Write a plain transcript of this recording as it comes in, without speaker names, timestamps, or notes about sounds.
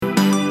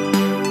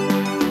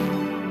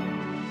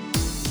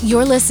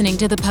You're listening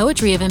to the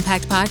Poetry of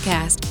Impact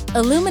podcast,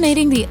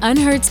 illuminating the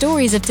unheard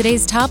stories of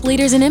today's top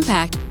leaders in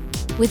impact,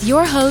 with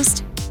your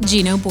host,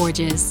 Gino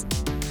Borges.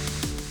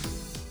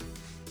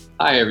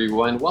 Hi,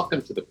 everyone.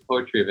 Welcome to the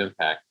Poetry of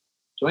Impact.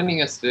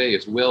 Joining us today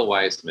is Will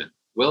Wiseman.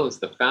 Will is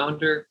the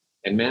founder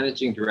and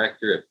managing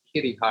director of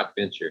Kitty Hawk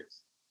Ventures,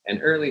 an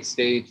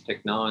early-stage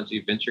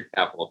technology venture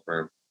capital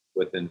firm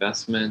with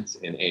investments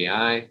in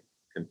AI,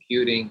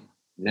 computing,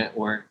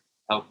 network,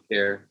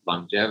 healthcare,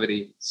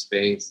 longevity,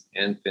 space,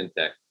 and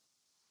fintech.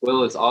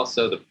 Will is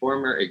also the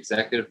former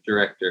executive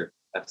director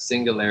of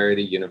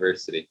Singularity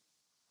University.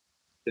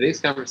 Today's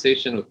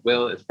conversation with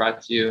Will is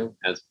brought to you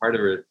as part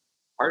of a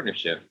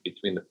partnership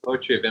between the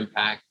Poetry of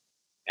Impact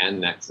and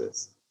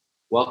Nexus.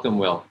 Welcome,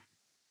 Will.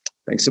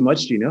 Thanks so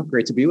much, Gino.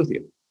 Great to be with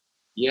you.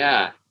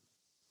 Yeah.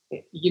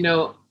 You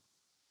know,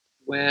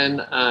 when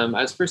I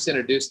was first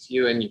introduced to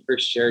you and you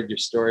first shared your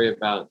story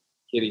about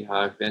Kitty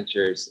Hawk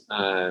Ventures,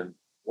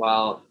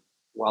 while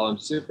I'm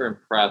super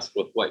impressed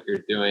with what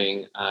you're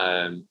doing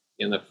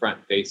in the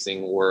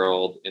front-facing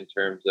world in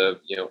terms of,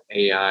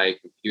 AI,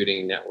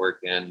 computing, network,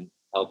 and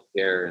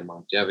healthcare and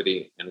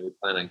longevity, and we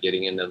plan on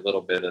getting into a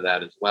little bit of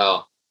that as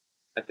well.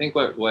 I think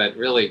what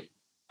really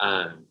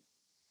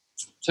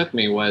took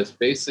me was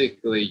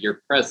basically your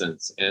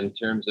presence in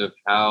terms of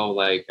how,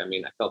 I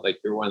felt like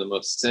you're one of the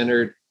most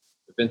centered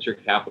venture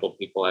capital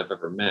people I've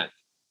ever met.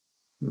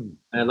 And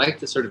I'd like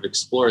to sort of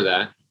explore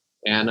that.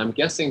 And I'm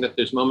guessing that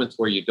there's moments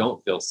where you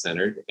don't feel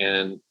centered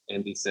and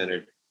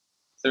decentered.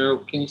 So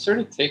can you sort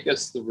of take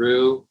us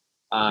through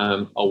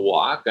a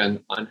walk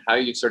on how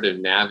you sort of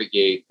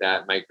navigate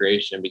that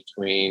migration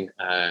between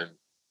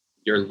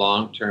your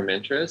long-term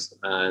interest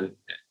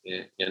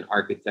in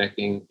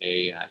architecting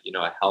a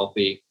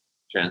healthy,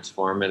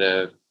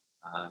 transformative,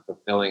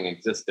 fulfilling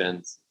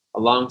existence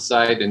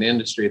alongside an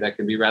industry that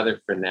can be rather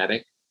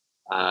frenetic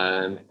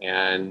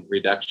and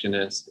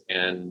reductionist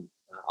and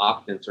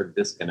often sort of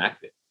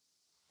disconnected.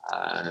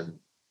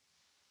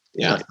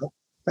 Yeah.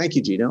 Thank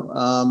you, Gino.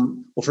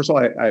 Well, first of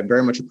all, I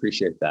very much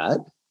appreciate that.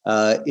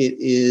 It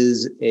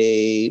is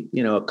a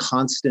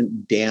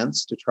constant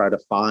dance to try to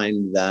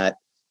find that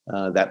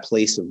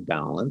place of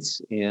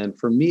balance. And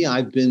for me,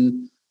 I've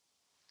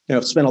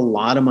spent a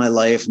lot of my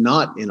life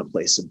not in a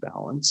place of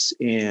balance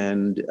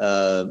and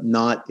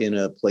not in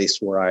a place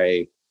where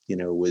I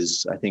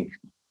was, I think,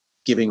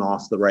 giving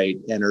off the right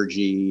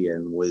energy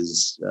and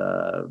was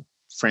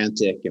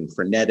frantic and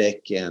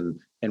frenetic and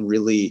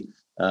really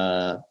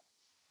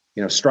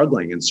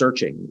struggling and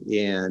searching.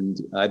 And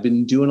I've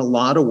been doing a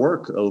lot of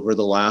work over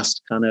the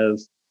last kind of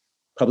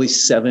probably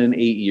 7-8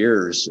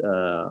 years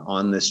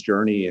on this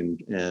journey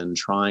and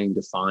trying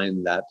to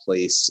find that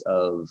place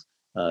of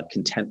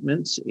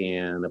contentment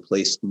and a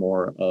place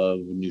more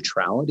of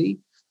neutrality.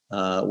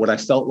 What I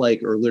felt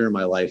like earlier in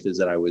my life is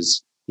that I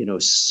was,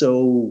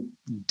 so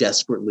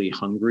desperately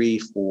hungry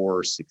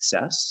for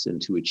success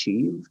and to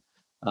achieve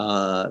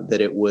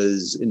that it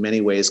was in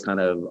many ways kind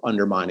of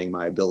undermining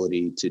my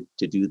ability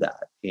to do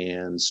that,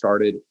 and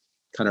started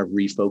kind of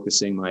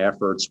refocusing my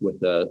efforts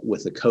with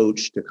a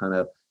coach to kind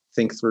of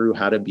think through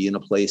how to be in a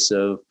place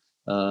of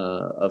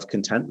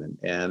contentment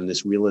and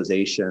this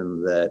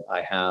realization that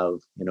I have,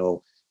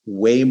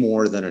 way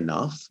more than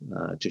enough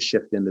to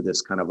shift into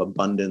this kind of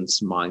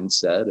abundance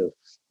mindset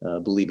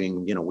of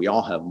believing, we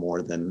all have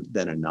more than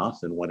enough,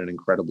 and what an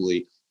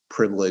incredibly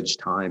privileged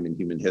time in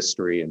human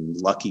history and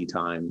lucky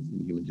time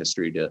in human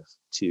history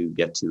to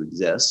get to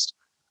exist.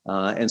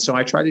 And so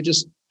I try to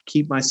just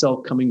keep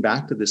myself coming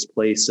back to this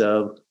place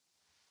of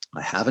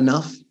I have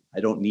enough. I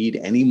don't need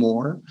any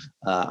more.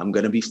 I'm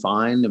going to be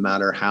fine no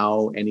matter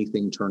how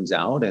anything turns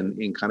out. And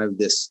in kind of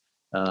this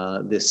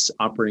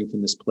operating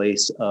from this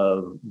place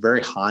of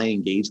very high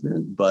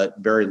engagement, but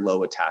very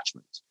low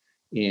attachment.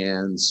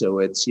 And so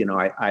it's,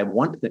 I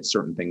want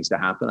certain things to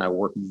happen. I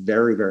work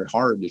very, very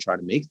hard to try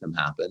to make them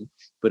happen.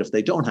 But if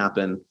they don't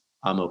happen,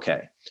 I'm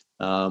okay.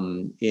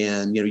 And,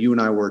 you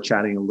and I were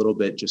chatting a little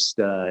bit just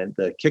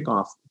the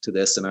kickoff to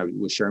this, and I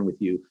was sharing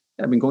with you,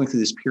 I've been going through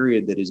this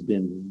period that has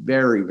been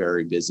very,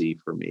 very busy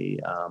for me.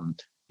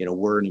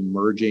 We're an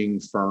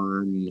emerging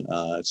firm,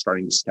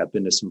 starting to step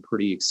into some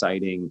pretty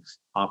exciting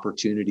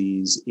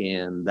opportunities,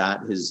 and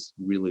that has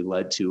really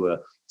led to a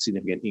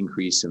significant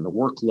increase in the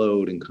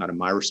workload and kind of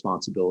my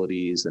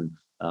responsibilities and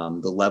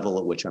the level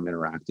at which I'm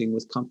interacting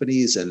with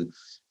companies. And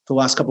the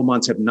last couple of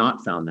months have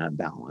not found that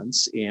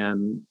balance.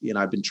 And,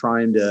 I've been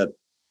trying to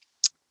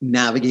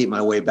navigate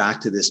my way back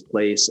to this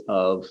place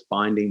of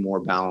finding more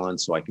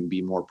balance so I can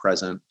be more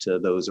present to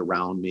those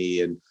around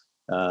me and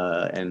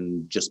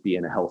just be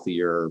in a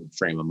healthier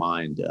frame of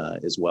mind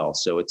as well.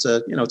 So it's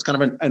it's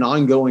kind of an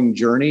ongoing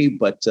journey,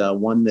 but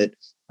one that,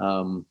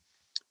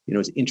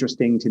 it's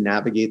interesting to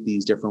navigate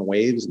these different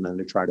waves and then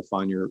to try to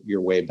find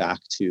your way back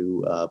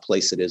to a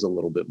place that is a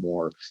little bit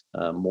more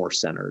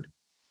centered.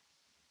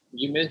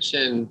 You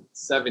mentioned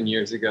 7, 8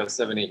 years ago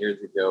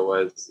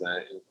was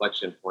an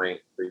inflection point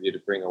for you to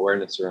bring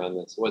awareness around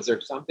this. Was there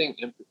something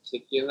in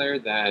particular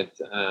that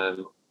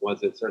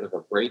was it sort of a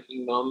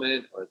breaking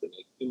moment, or was it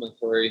an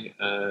accumulatory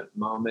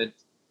moment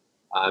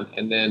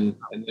And then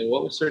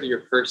what was sort of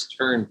your first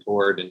turn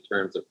toward in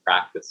terms of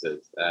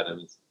practices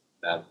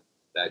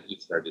that you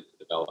started to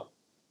develop?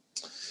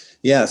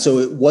 Yeah, so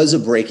it was a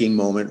breaking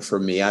moment for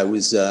me. I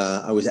was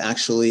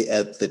actually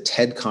at the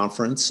TED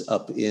conference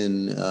up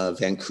in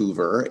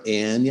Vancouver,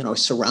 and I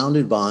was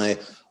surrounded by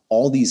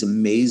all these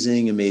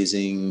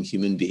amazing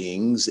human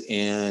beings,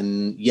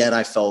 and yet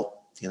I felt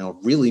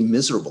really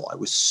miserable. I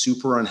was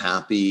super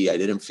unhappy. I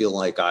didn't feel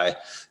like I,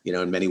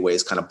 in many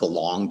ways, kind of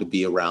belonged to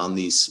be around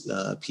these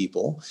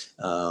people,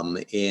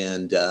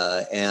 and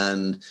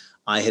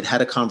I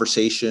had a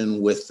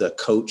conversation with a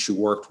coach who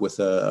worked with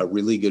a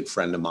really good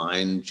friend of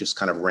mine, just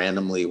kind of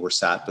randomly were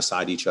sat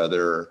beside each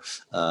other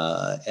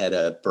at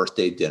a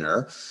birthday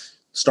dinner,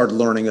 started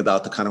learning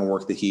about the kind of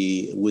work that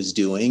he was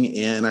doing.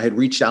 And I had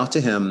reached out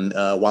to him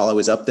while I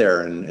was up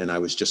there. And I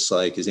was just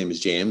like, his name is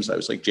James. I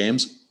was like,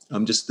 James,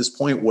 I'm just at this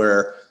point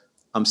where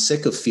I'm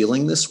sick of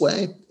feeling this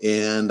way.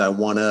 And I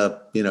want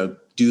to,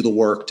 do the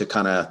work to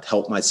kind of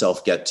help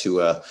myself get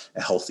to a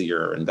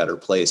healthier and better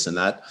place. And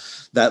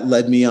that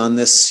led me on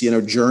this,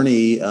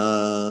 journey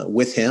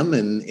with him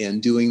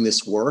and doing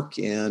this work.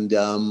 And,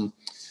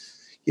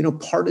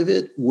 part of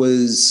it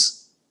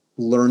was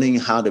learning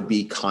how to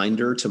be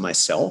kinder to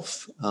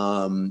myself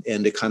and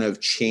to kind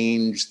of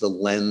change the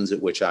lens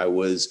at which I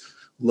was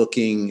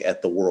looking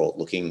at the world,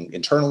 looking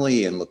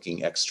internally and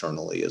looking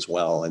externally as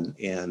well.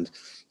 And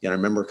I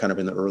remember kind of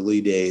in the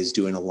early days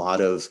doing a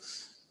lot of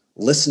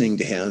listening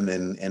to him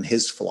and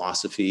his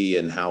philosophy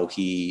and how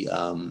he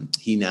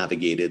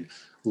navigated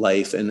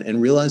life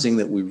and realizing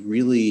that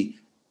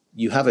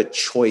you have a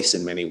choice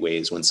in many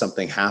ways when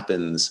something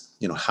happens,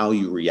 how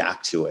you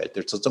react to it.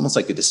 It's almost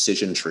like a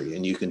decision tree,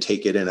 and you can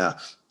take it in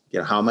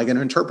how am I going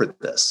to interpret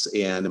this?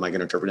 And am I going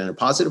to interpret it in a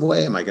positive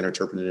way? Am I going to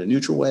interpret it in a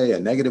neutral way, a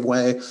negative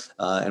way?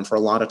 And for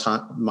a lot of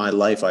time, my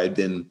life, I had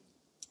been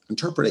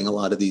interpreting a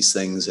lot of these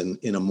things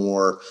in a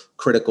more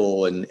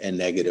critical and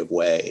negative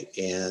way.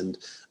 And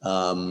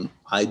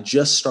I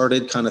just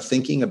started kind of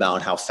thinking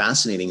about how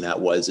fascinating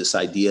that was, this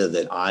idea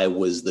that I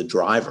was the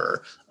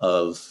driver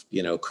of,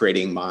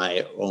 creating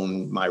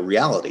my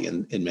reality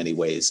in many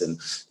ways. And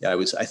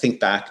I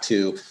think back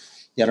to,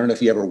 I don't know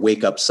if you ever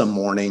wake up some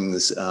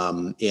mornings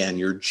and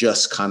you're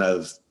just kind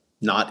of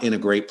not in a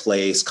great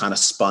place, kind of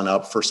spun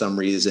up for some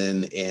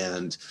reason.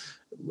 And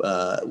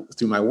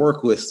through my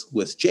work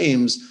with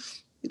James,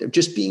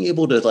 just being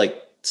able to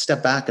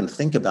step back and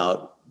think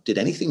about, did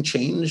anything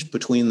change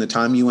between the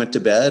time you went to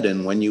bed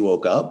and when you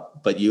woke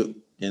up?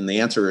 And the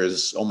answer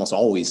is almost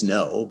always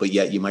no, but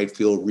yet you might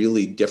feel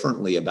really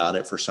differently about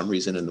it for some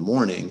reason in the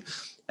morning.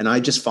 And I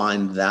just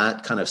find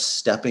that kind of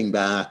stepping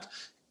back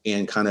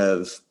and kind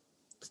of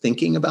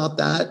thinking about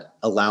that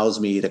allows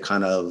me to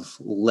kind of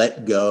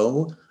let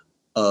go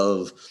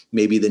of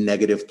maybe the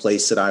negative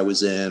place that I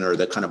was in, or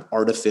the kind of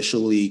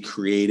artificially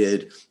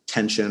created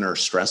tension or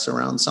stress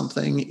around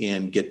something,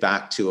 and get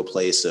back to a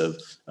place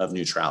of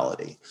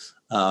neutrality.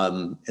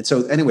 And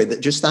so anyway,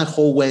 just that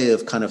whole way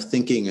of kind of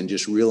thinking and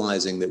just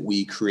realizing that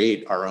we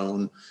create our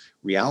own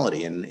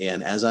reality. And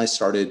as I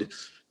started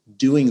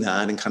doing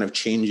that and kind of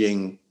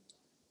changing,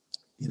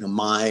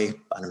 my,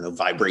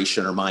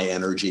 vibration or my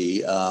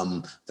energy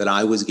that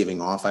I was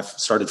giving off, I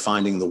started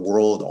finding the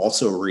world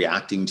also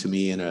reacting to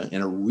me in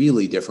a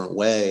really different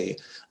way.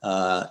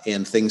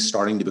 And things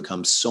starting to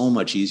become so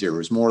much easier. It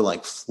was more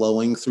like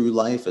flowing through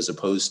life as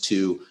opposed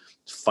to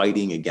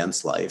fighting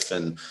against life.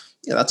 And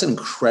that's an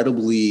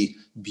incredibly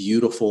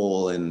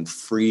beautiful and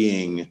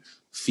freeing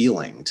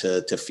feeling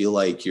to feel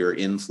like you're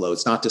in flow.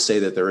 It's not to say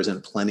that there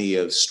isn't plenty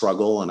of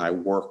struggle, and I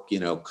work,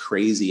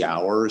 crazy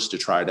hours to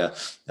try to,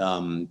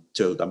 I'm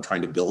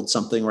trying to build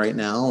something right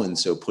now. And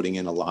so putting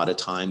in a lot of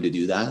time to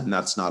do that. And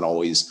that's not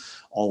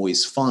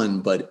always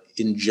fun, but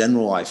in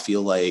general, I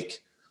feel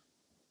like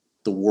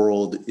the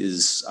world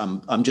is,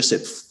 I'm just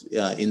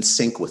in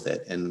sync with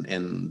it.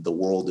 And the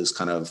world is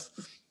kind of,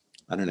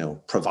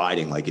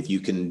 providing, like, if you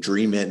can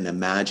dream it and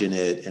imagine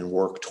it and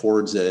work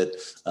towards it,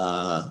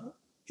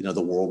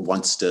 the world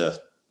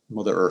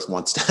Mother Earth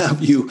wants to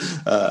have you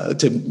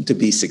to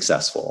be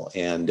successful.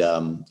 And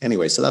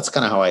anyway, so that's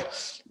kind of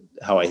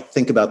how I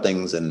think about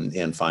things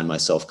and find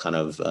myself kind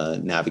of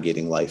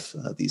navigating life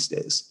these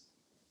days.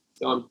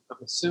 So I'm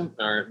assuming,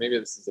 or maybe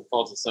this is a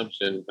false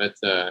assumption, but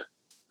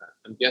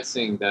I'm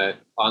guessing that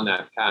on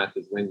that path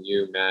is when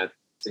you met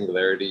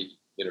Singularity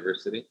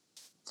University.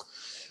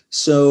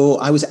 So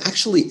I was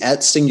actually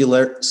at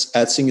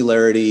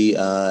Singularity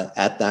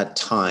at that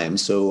time.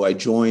 So I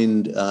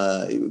joined,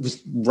 it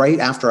was right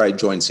after I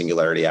joined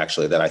Singularity,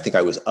 actually, that I think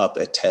I was up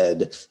at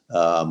TED,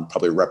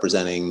 probably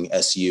representing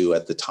SU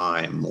at the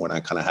time, when I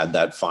kind of had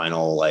that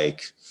final,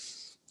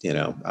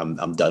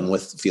 I'm done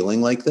with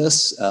feeling like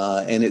this.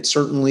 And it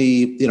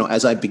certainly,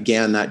 as I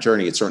began that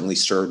journey, it certainly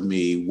served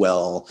me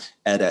well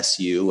at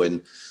SU.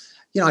 And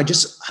I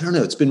don't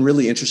know, it's been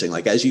really interesting.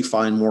 Like, as you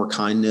find more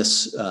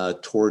kindness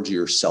towards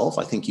yourself,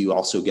 I think you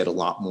also get a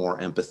lot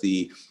more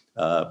empathy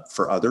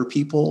for other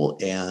people.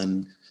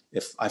 And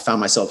if I found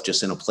myself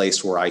just in a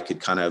place where I could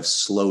kind of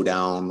slow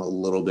down a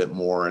little bit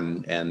more,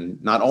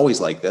 and not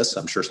always like this,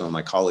 I'm sure some of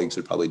my colleagues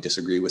would probably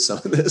disagree with some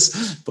of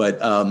this, but,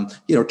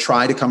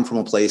 try to come from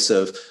a place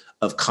of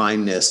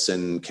kindness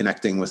and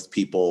connecting with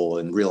people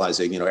and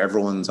realizing,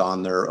 everyone's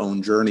on their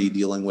own journey,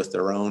 dealing with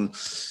their own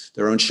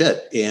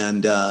shit,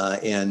 and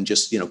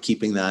just,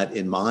 keeping that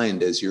in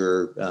mind as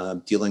you're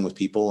dealing with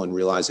people, and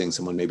realizing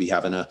someone may be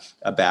having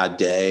a bad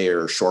day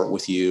or short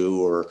with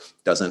you, or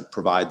doesn't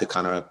provide the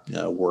kind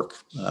of work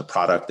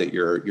product that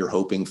you're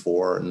hoping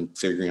for, and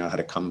figuring out how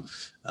to come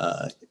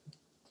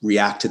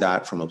react to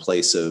that from a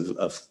place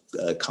of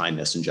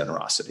kindness and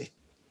generosity.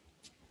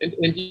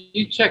 And do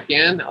you check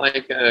in?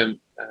 Like, I'm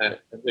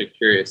very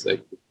curious,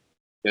 like,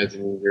 because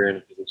you're in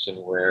a position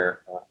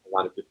where a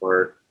lot of people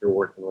you're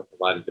working with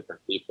a lot of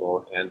different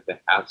people, and to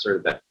have sort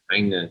of that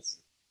kindness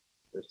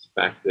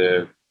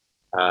perspective,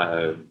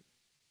 how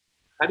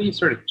do you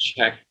sort of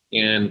check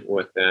in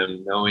with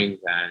them, knowing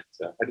that,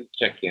 how do you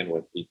check in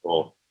with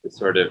people to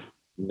sort of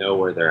know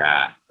where they're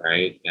at,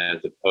 right?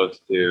 As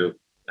opposed to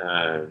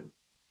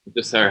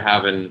just sort of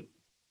having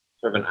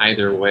sort of an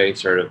either way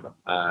sort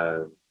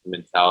of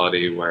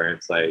mentality where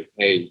it's like,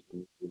 hey,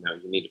 you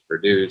need to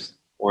produce,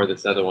 or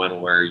this other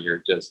one where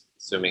you're just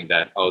assuming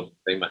that, oh,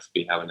 they must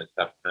be having a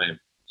tough time.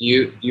 Do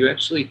you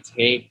actually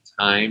take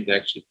time to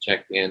actually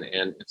check in,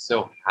 and if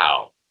so,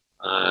 how?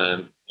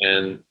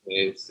 And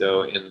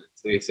so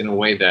it's in a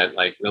way that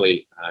like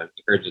really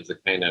encourages the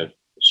kind of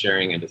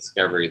sharing and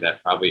discovery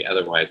that probably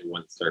otherwise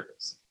wouldn't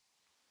surface.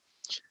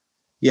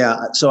 Yeah,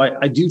 so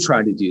I do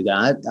try to do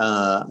that.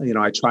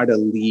 I try to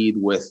lead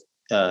with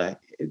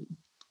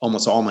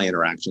almost all my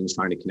interactions,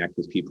 trying to connect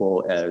with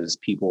people as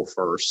people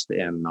first,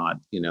 and not,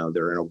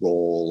 they're in a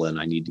role and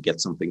I need to get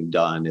something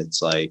done.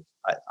 It's like,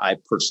 I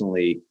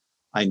personally,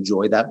 I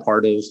enjoy that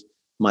part of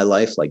my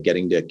life, like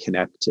getting to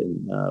connect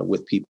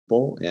with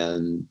people,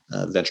 and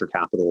venture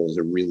capital is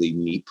a really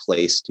neat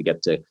place to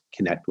get to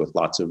connect with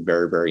lots of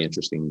very, very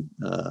interesting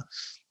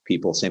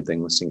people. Same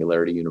thing with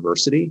Singularity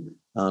University.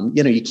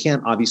 You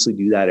can't obviously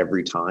do that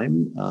every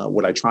time.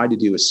 What I try to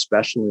do,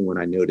 especially when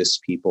I notice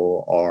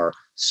people are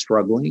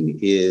struggling,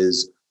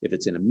 is if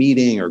it's in a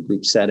meeting or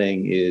group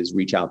setting, is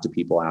reach out to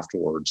people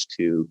afterwards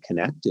to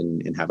connect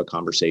and have a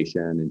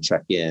conversation and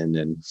check in,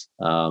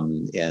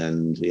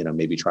 and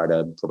maybe try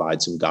to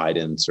provide some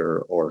guidance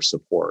or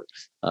support.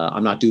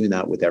 I'm not doing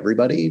that with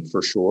everybody,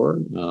 for sure.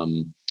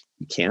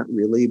 You can't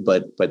really,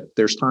 but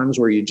there's times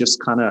where you just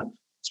kind of,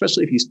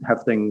 especially if you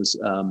have things,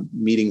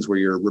 meetings where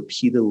you're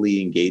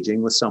repeatedly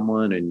engaging with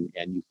someone, and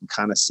you can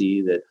kind of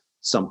see that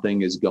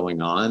something is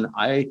going on.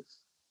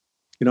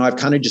 I've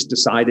kind of just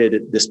decided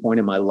at this point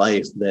in my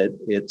life that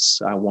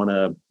I want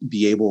to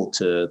be able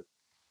to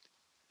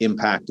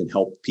impact and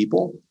help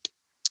people.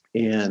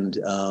 And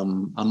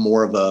I'm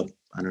more of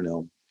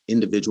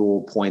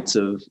individual points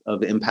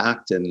of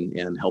impact,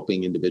 and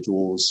helping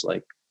individuals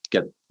like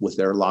get with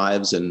their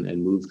lives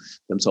and move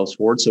themselves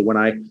forward. So when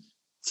I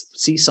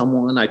see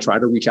someone, I try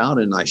to reach out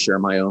and I share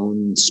my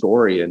own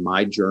story and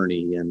my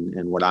journey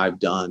and what I've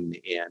done.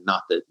 And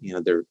not that,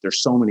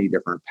 there's so many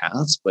different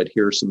paths, but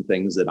here's some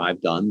things that I've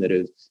done that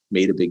have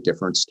made a big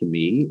difference to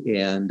me.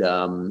 And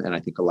I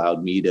think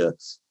allowed me to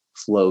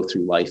flow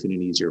through life in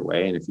an easier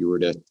way. And if you were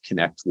to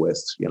connect with,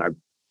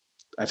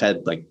 I've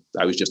had, like,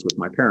 I was just with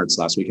my parents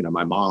last week, and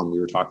my mom, we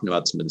were talking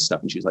about some of the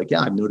stuff, and she's like,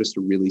 yeah, I've noticed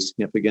a really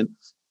significant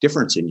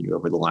difference in you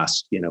over the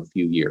last,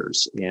 few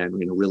years,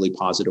 and in a really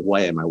positive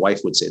way. And my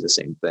wife would say the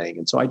same thing.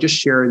 And so I just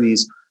share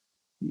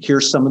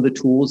here's some of the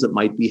tools that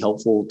might be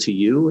helpful to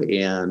you.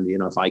 And,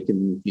 if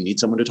you need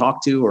someone to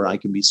talk to, or I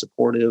can be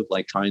supportive,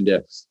 like trying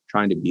to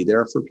be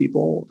there for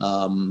people.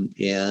 I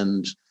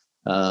don't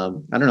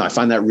know, I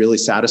find that really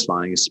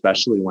satisfying,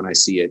 especially when I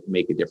see it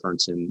make a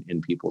difference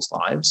in people's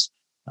lives.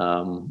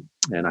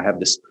 And I have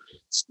this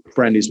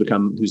friend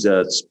who's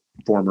a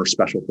former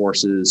special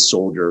forces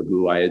soldier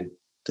who I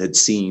had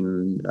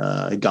seen,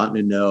 had gotten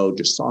to know,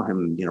 just saw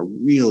him,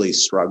 really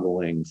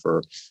struggling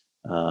for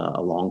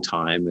a long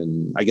time.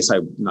 And I guess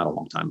not a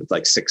long time, but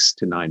like 6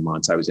 to 9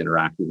 months, I was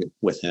interacting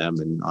with him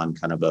and on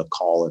kind of a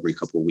call every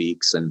couple of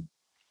weeks, and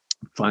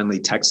finally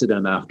texted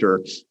him after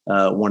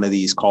one of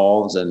these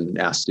calls and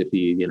asked if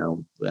he,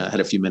 had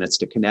a few minutes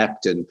to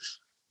connect, and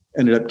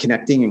ended up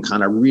connecting and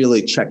kind of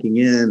really checking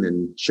in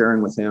and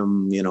sharing with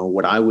him,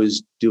 what I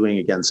was doing,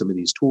 again, some of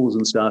these tools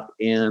and stuff.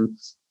 And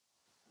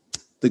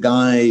the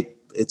guy,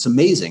 it's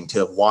amazing to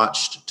have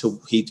watched,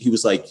 he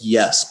was like,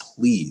 yes,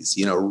 please,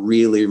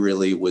 really,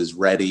 really was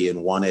ready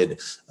and wanted,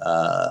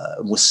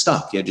 was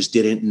stuck. Just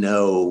didn't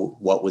know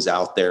what was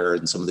out there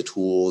and some of the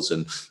tools,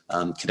 and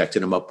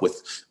connected him up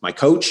with my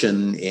coach,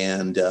 and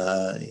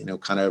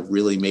kind of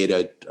really made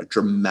a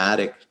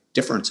dramatic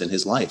difference in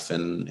his life.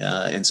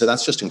 And so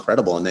that's just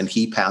incredible. And then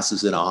he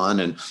passes it on,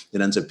 and it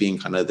ends up being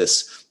kind of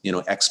this,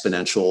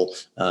 exponential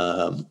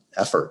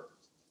effort.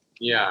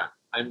 Yeah.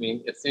 I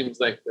mean, it seems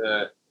like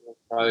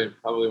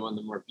probably one of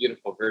the more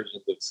beautiful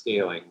versions of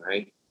scaling,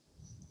 right?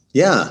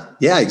 Yeah,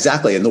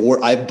 exactly. And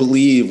I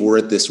believe we're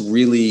at this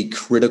really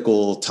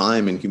critical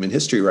time in human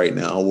history right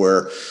now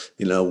where,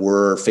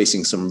 we're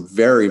facing some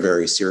very,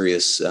 very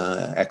serious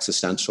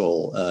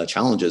existential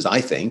challenges,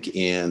 I think.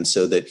 And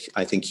so that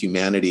I think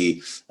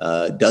humanity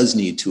does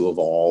need to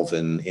evolve,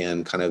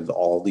 and kind of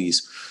all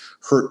these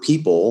hurt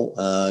people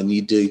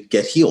need to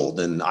get healed.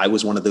 And I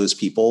was one of those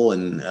people,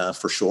 and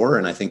for sure.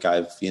 And I think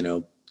I've,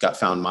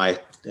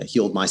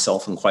 healed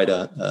myself in quite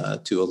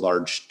to a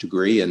large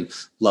degree, and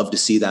love to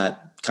see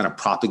that kind of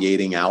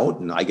propagating out.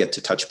 And I get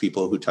to touch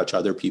people who touch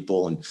other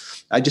people. And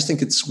I just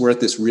think we're at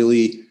this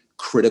really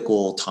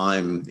critical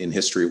time in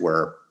history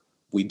where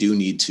we do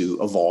need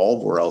to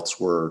evolve, or else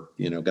we're,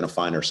 going to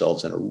find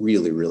ourselves in a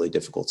really, really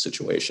difficult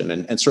situation,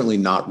 and certainly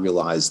not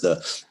realize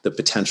the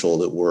potential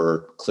that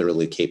we're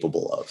clearly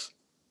capable of.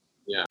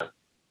 Yeah.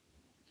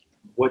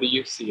 What do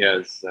you see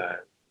as,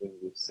 when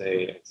you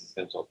say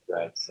existential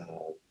threats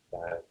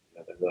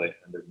that really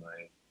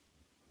undermine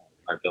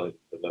our ability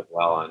to live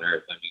well on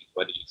Earth? I mean,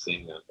 what are you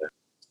seeing out there?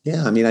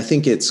 Yeah, I mean, I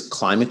think it's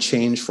climate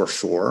change for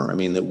sure. I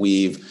mean, that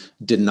we've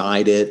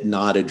denied it,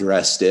 not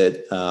addressed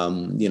it.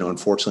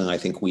 Unfortunately, I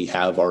think we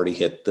have already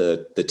hit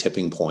the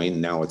tipping point.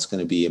 Now it's going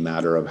to be a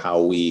matter of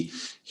how we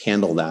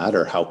handle that,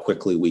 or how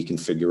quickly we can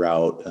figure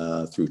out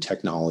through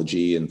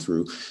technology and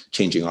through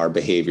changing our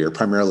behavior,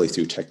 primarily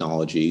through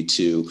technology,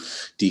 to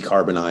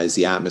decarbonize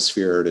the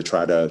atmosphere, to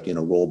try to,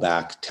 roll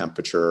back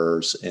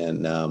temperatures.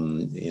 And,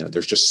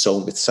 there's just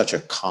it's such a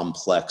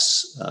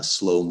complex,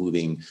 slow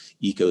moving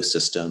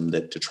ecosystem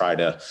that to try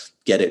to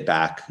get it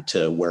back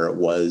to where it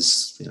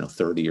was,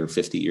 30 or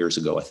 50 years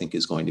ago, I think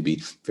is going to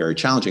be very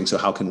challenging. So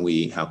how can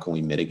we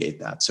mitigate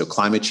that? So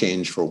climate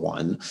change for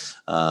one.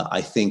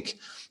 I think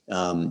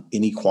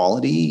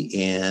inequality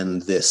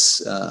and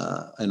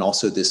and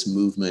also this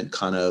movement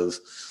kind of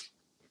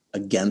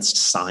against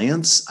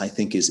science, I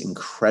think is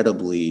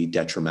incredibly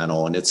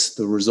detrimental. And it's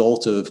the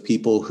result of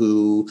people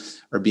who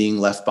are being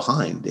left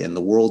behind. And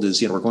the world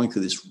is, we're going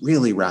through this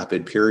really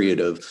rapid period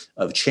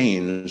of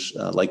change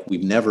like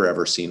we've never,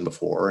 ever seen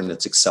before. And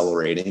it's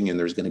accelerating, and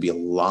there's going to be a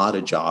lot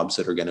of jobs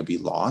that are going to be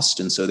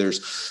lost. And so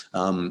there's,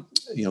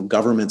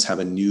 governments have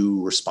a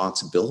new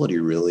responsibility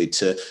really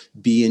to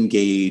be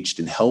engaged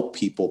and help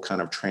people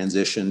kind of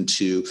transition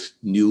to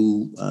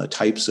new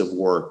types of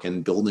work,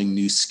 and building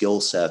new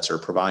skill sets, or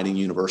providing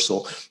universal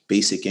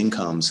basic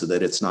income, so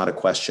that it's not a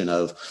question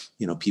of,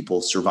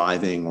 people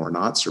surviving or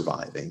not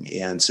surviving.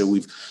 And so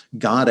we've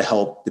got to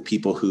help the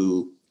people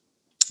who,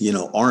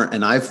 aren't.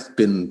 And I've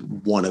been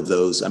one of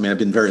those. I mean, I've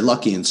been very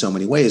lucky in so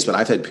many ways, but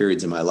I've had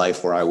periods in my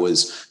life where I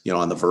was,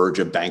 on the verge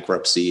of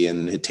bankruptcy,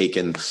 and had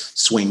taken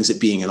swings at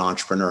being an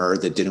entrepreneur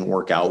that didn't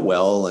work out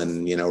well.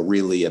 And,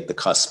 really at the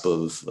cusp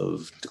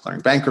of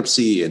declaring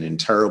bankruptcy, and in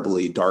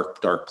terribly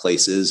dark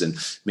places, and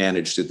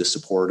managed through the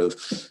support of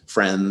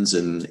friends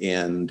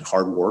and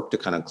hard work to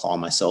kind of claw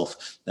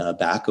myself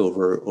back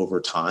over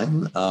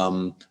time.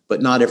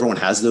 But not everyone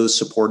has those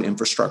support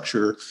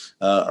infrastructure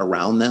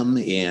around them,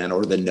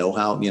 or the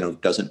know-how,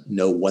 doesn't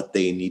know what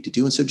they need to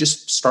do. And so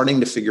just starting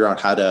to figure out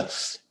how to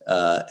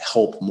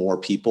help more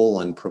people,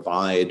 and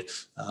provide,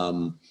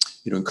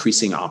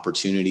 increasing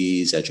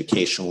opportunities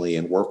educationally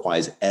and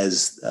work-wise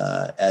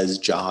as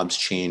jobs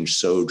change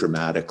so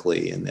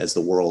dramatically, and as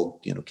the world,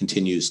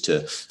 continues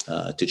to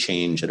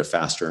change at a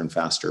faster and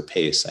faster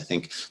pace. I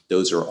think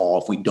those are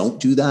all, if we don't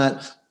do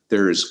that,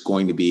 there's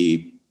going to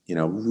be,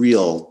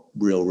 real,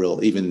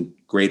 even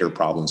greater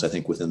problems, I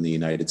think, within the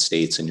United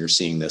States. And you're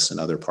seeing this in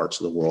other parts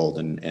of the world,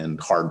 and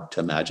hard to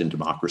imagine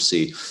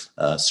democracy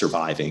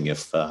surviving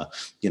if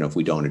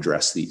we don't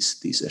address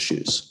these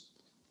issues.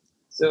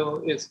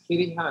 So is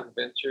Kitty Hawk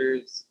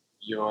Ventures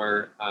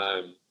your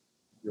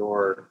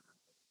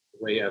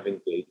way of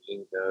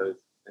engaging those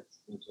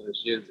existential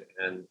issues?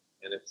 And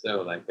if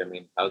so,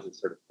 how's it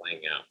sort of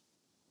playing out?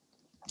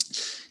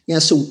 Yeah,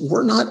 so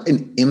we're not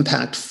an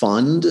impact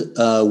fund.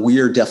 We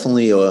are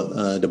definitely,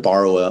 to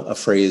borrow a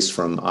phrase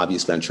from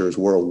Obvious Ventures,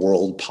 we're a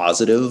world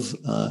positive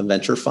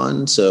venture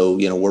fund. So,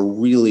 we're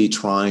really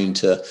trying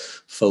to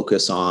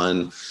focus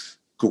on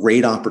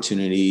great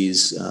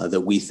opportunities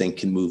that we think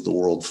can move the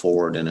world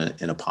forward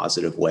in a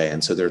positive way.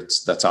 And so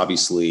that's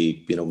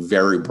obviously,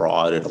 very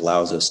broad. It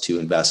allows us to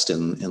invest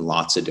in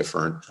lots of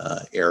different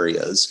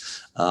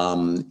areas.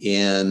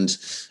 And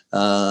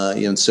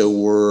so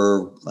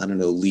we're,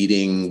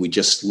 leading, we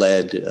just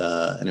led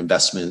an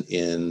investment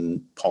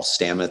in Paul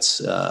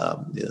Stamets,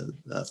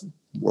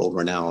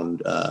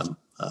 world-renowned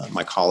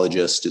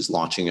mycologist, is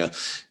launching a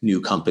new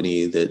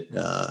company that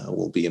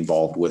will be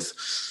involved with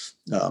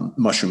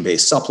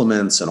mushroom-based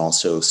supplements and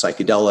also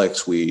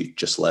psychedelics. We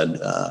just led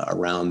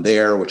around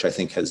there, which I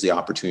think has the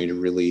opportunity to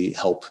really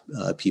help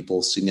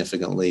people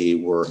significantly.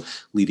 We're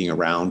leading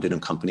around in a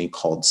company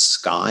called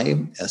Skye,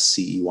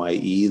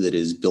 SCEYE, that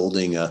is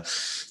building a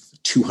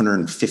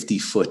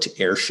 250-foot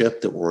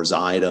airship that will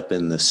reside up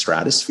in the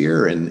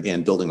stratosphere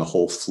and building a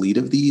whole fleet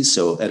of these.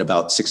 So at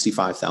about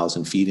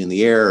 65,000 feet in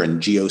the air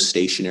and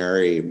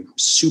geostationary,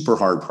 super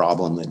hard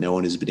problem that no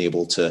one has been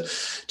able to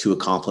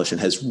accomplish,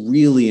 and has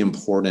really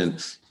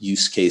important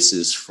use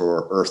cases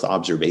for Earth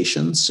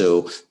observation.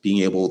 So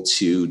being able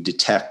to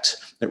detect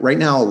that right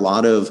now, a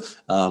lot of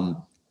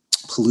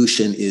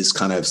pollution is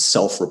kind of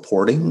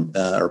self-reporting,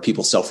 or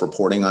people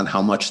self-reporting on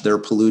how much they're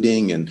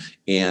polluting, and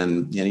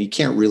you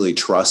can't really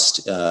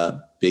trust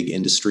big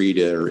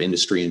industry or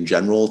industry in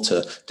general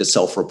to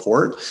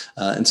self-report.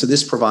 And so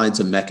this provides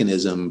a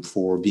mechanism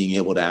for being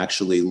able to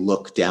actually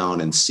look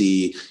down and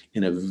see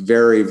in a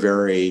very,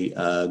 very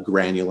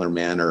granular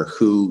manner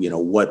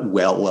what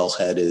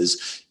wellhead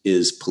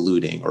is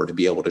polluting, or to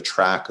be able to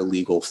track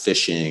illegal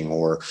fishing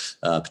or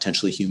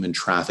potentially human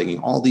trafficking,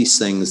 all these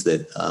things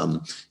that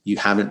you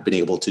haven't been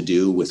able to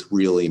do with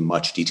really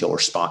much detail, or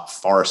spot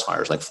forest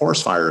fires. Like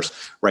forest fires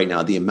right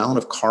now, the amount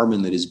of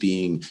carbon that is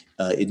being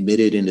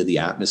emitted into the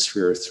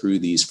atmosphere through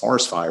these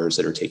forest fires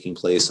that are taking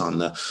place on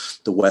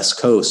the West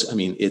Coast. I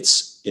mean,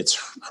 it's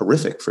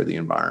horrific for the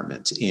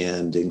environment,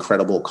 and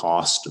incredible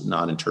cost,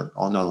 not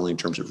only in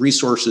terms of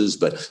resources,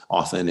 but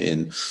often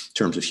in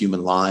terms of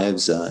human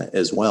lives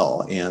as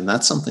well. And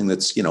that's something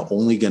that's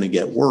only going to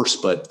get worse.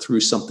 But through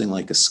something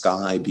like a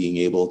Sky being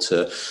able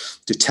to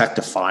detect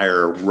a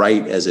fire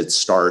right as it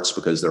starts,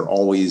 because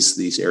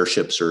these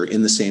airships are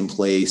in the same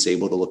place,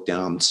 able to look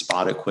down,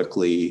 spot it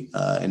quickly,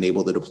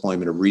 enable the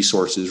deployment of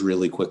resources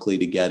really quickly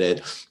to get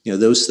it.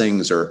 Those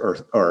things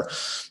are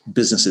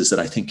businesses that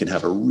I think can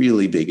have a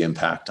really big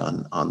impact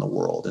on the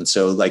world. And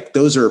so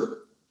those are,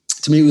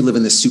 to me, we live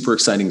in this super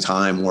exciting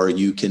time where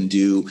you can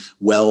do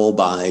well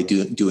by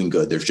doing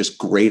good. There's just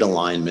great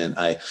alignment.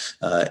 I,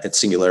 at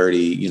Singularity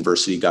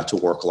University, got to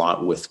work a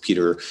lot with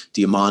Peter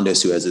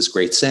Diamandis, who has this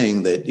great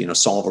saying that,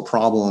 solve a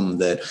problem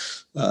that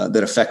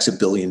affects 1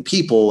 billion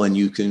people, and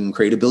you can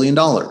create $1 billion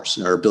or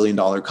 $1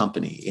 billion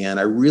company. And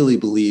I really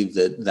believe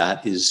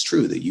that is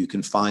true, that you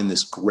can find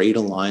this great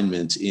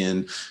alignment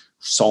in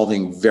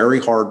solving very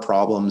hard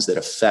problems that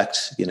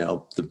affect,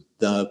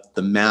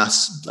 the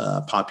mass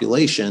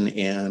population,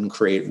 and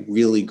create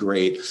really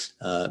great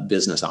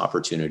business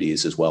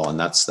opportunities as well. And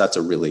that's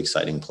a really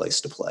exciting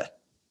place to play.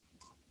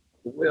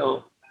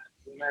 Will,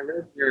 when I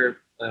read your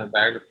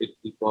biography,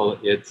 people,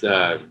 it's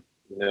I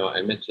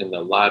mentioned a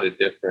lot of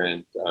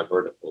different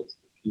verticals: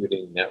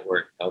 computing,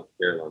 network,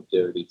 healthcare,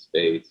 longevity,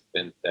 space,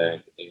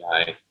 fintech,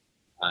 AI.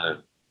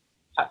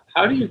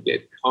 How do you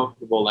get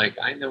comfortable? Like,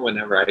 I know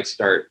whenever I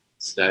start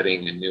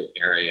studying a new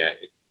area,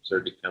 it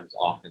sort of becomes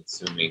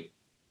all-consuming,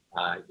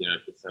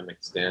 to some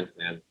extent.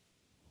 And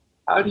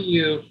how do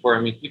you,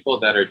 people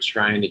that are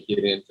trying to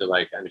get into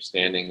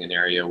understanding an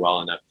area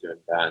well enough to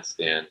invest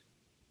in,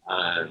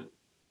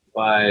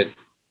 but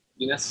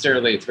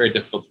necessarily it's very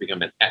difficult to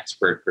become an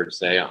expert per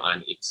se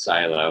on each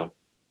silo,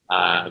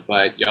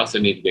 but you also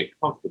need to get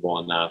comfortable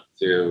enough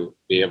to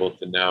be able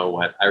to know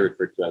what I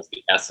refer to as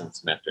the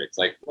essence metrics.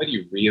 Like, what do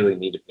you really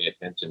need to pay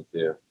attention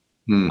to?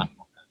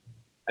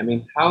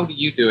 How do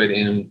you do it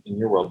in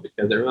your world?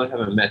 Because I really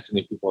haven't met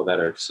many people that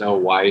are so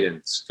wide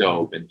in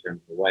scope in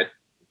terms of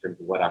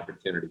what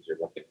opportunities you're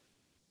looking at.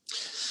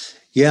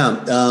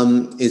 Yeah,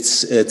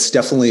 it's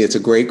definitely a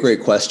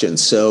great question.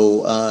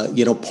 So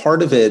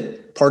part of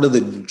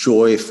the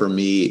joy for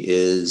me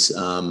is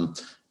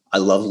I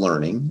love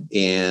learning,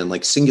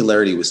 and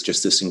Singularity was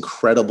just this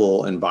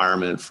incredible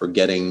environment for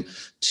getting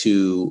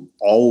to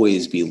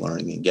always be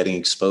learning and getting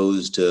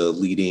exposed to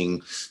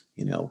leading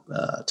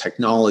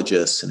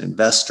technologists and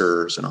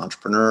investors and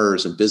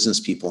entrepreneurs and business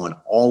people, and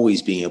always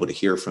being able to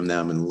hear from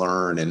them and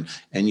learn.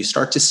 And you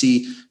start to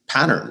see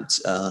patterns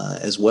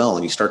as well.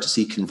 And you start to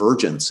see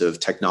convergence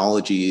of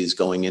technologies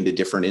going into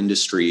different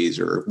industries,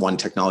 or one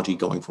technology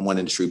going from one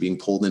industry being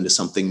pulled into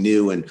something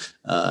new, and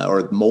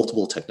or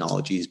multiple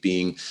technologies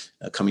being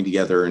coming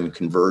together and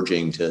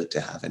converging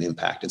to have an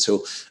impact. And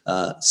so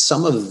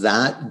some of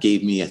that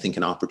gave me, I think,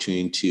 an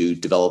opportunity to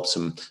develop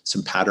some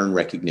pattern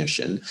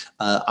recognition.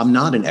 I'm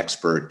not an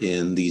expert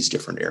in these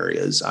different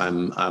areas.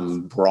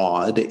 I'm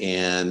broad,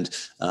 and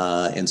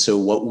so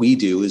what we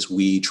do is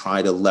we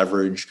try to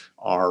leverage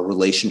our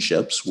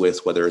relationships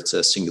with, whether it's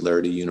a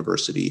Singularity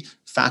University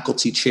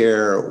faculty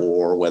chair,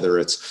 or whether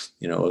it's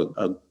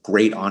a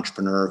great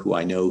entrepreneur who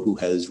I know who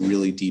has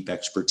really deep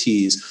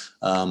expertise,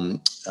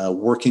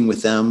 working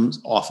with them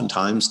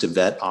oftentimes to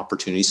vet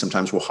opportunities.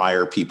 Sometimes we'll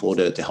hire people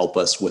to help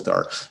us with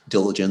our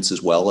diligence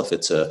as well, if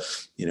it's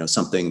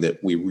something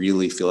that we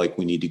really feel like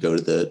we need to go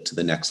to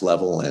the next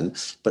level.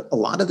 But a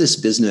lot of this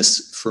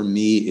business for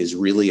me is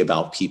really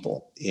about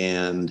people,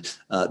 and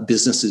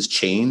businesses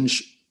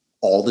change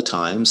all the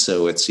time.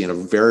 So it's,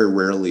 very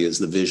rarely is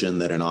the vision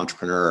that an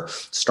entrepreneur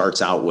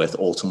starts out with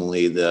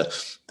ultimately the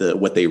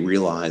what they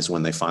realize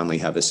when they finally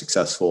have a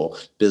successful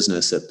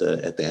business at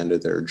the end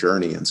of their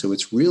journey. And so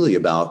it's really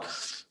about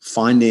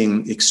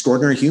finding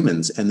extraordinary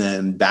humans and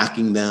then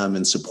backing them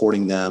and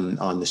supporting them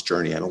on this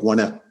journey. I want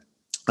to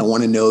I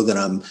want to know that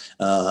I'm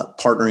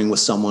partnering with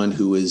someone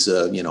who is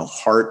a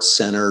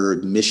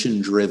heart-centered,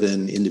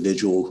 mission-driven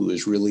individual who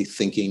is really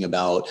thinking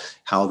about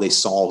how they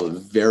solve a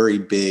very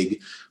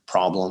big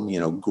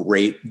problem,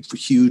 great,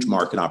 huge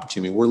market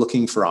opportunity. We're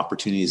looking for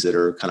opportunities that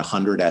are kind of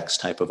 100x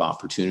type of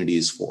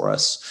opportunities for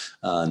us.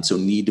 And so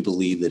need to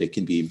believe that it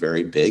can be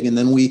very big. And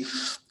then we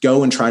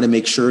go and try to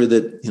make sure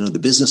that, the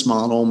business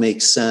model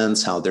makes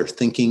sense, how they're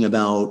thinking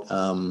about,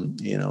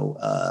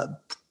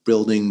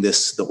 building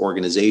the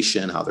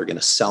organization, how they're going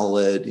to sell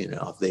it,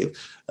 if they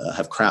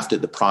have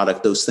crafted the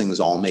product, those things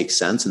all make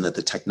sense, and that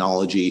the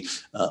technology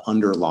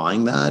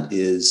underlying that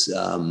is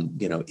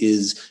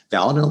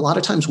valid. And a lot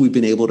of times we've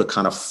been able to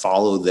kind of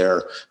follow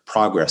their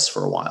progress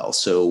for a while.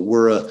 So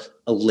we're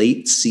a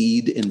late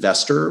seed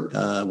investor.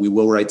 We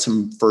will write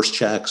some first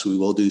checks. We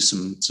will do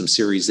some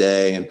Series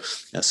A and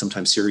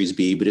sometimes Series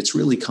B, but it's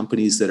really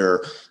companies that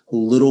are a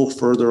little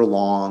further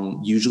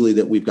along, usually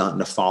that we've gotten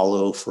to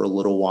follow for a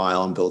little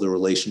while and build a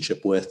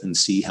relationship with and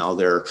see how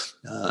they're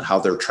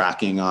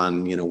tracking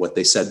on, what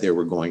they said they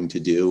were going to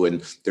do.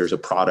 And there's a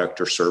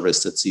product or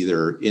service that's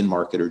either in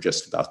market or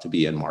just about to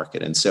be in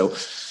market. And so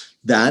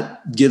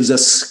that gives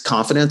us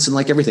confidence. And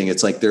like everything,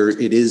 it's like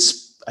it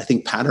is, I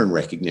think, pattern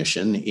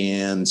recognition.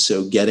 And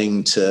so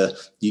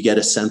you get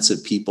a sense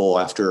of people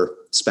after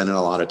spending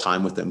a lot of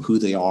time with them, who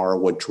they are,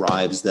 what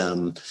drives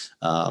them.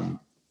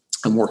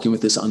 I'm working with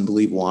this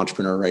unbelievable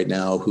entrepreneur right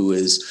now who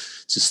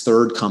is, it's his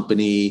third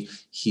company.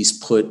 He's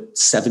put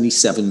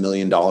 $77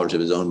 million of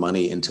his own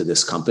money into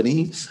this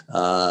company,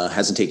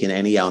 hasn't taken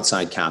any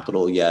outside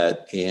capital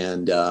yet.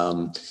 And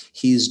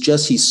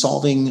he's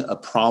solving a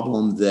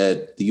problem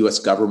that the US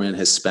government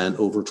has spent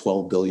over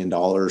 $12 billion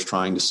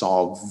trying to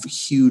solve.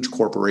 Huge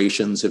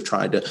corporations have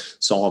tried to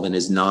solve, and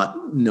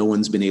no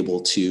one's been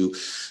able to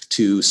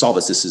solve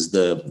it. This is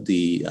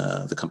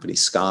the company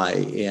Sky.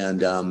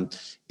 And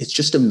it's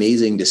just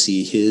amazing to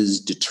see his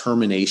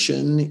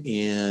determination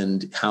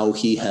and how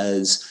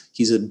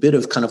he's a bit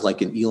of kind of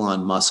like an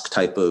Elon Musk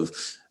type of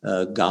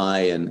guy,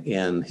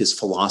 and his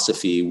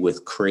philosophy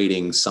with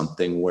creating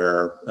something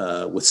where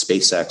with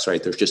SpaceX,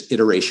 right, there's just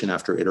iteration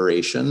after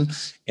iteration.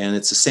 And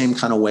it's the same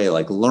kind of way,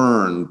 like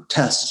learn,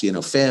 test,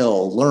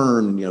 fail,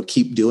 learn,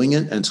 keep doing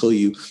it until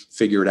you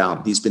figure it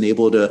out. He's been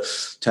able to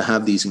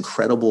have these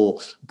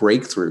incredible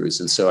breakthroughs.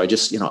 And so I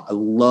just, I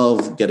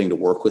love getting to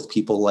work with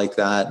people like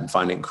that and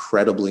find it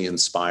incredibly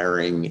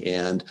inspiring.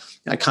 And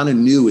I kind of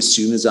knew as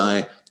soon as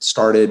I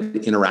started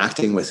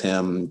interacting with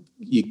him,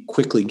 you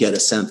quickly get a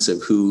sense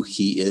of who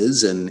he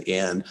is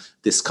and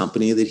this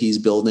company that he's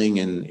building.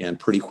 And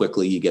pretty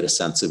quickly you get a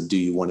sense of, do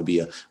you want to be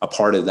a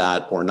part of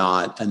that or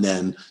not? And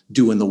then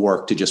doing the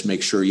work to just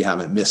make sure you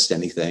haven't missed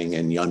anything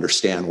and you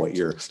understand what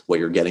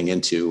you're getting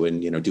into,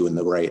 and,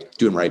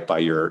 doing right by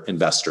your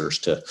investors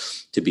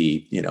to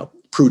be,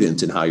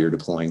 prudent in how you're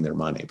deploying their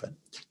money. But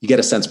you get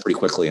a sense pretty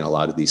quickly in a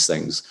lot of these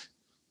things.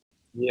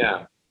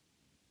 Yeah.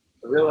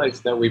 I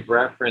realized that we've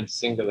referenced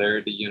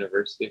Singularity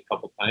University a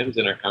couple times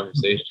in our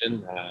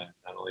conversation,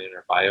 not only in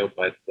our bio,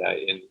 but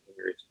in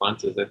your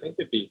responses. I think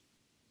it'd be,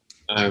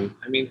 how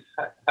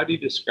do you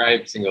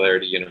describe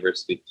Singularity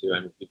University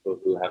to people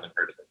who haven't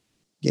heard of it?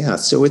 Yeah,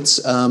 so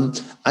it's,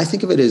 I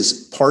think of it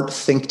as part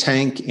think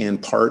tank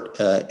and part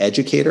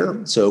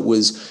educator. So it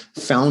was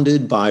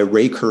founded by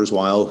Ray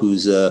Kurzweil,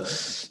 who's a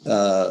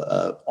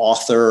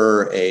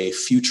author, a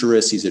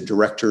futurist. He's a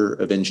director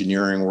of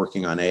engineering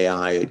working on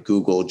AI at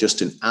Google,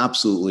 just an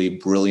absolutely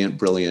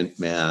brilliant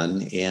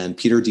man. And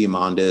Peter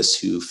Diamandis,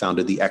 who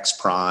founded the X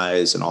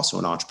Prize and also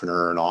an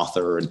entrepreneur and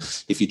author. And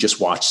if you just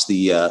watch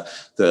the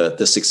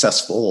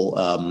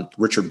successful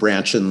Richard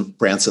Branson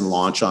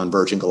launch on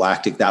Virgin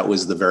Galactic, that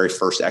was the very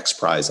first X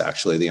Prize,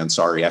 actually, the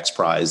Ansari X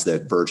Prize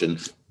that Virgin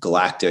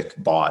Galactic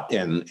bought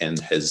and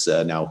has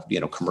now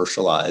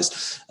commercialized.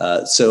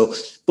 So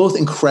both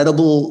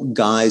incredible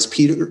guys.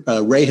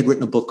 Ray had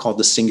written a book called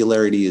The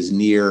Singularity is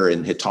Near,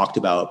 and had talked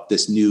about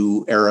this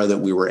new era that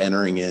we were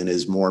entering in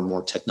as more and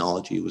more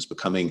technology was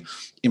becoming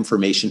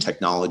information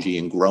technology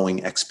and growing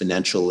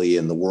exponentially,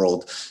 and the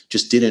world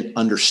just didn't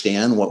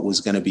understand what was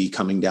going to be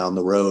coming down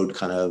the road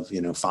kind of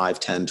 5,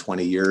 10,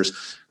 20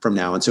 years from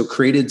now. And so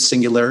created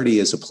Singularity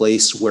as a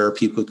place where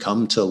people could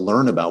come to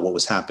learn about what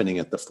was happening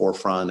at the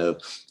forefront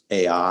of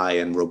AI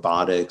and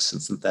robotics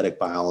and synthetic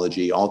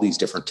biology, all these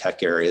different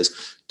tech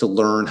areas, to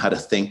learn how to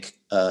think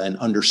and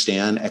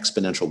understand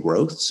exponential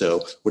growth.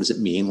 So what does it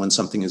mean when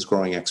something is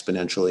growing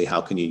exponentially? How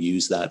can you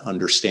use that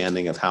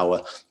understanding of how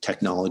a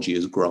technology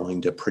is growing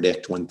to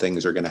predict when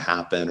things are going to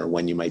happen, or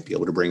when you might be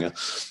able to bring a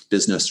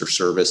business or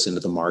service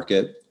into the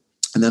market?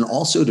 And then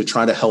also to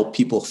try to help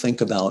people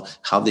think about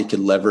how they could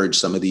leverage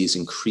some of these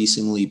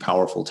increasingly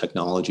powerful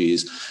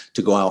technologies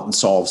to go out and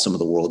solve some of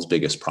the world's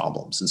biggest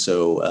problems. And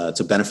so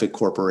it's a benefit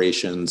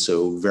corporation,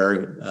 so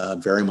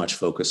very much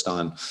focused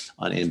on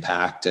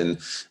impact. And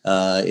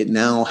it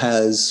now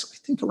has, I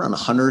think around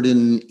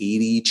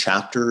 180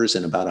 chapters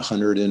in about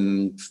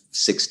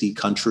 160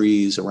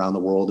 countries around the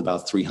world,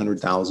 about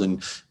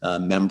 300,000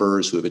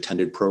 members who have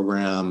attended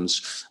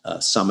programs,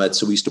 summits.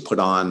 So we used to put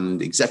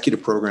on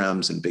executive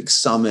programs and big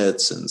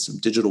summits and some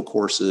digital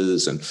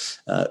courses. And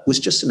it was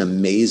just an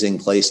amazing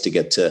place to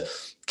get to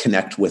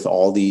connect with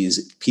all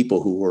these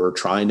people who were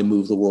trying to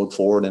move the world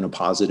forward in a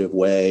positive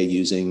way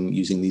using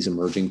these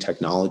emerging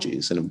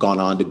technologies, and have gone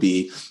on to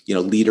be,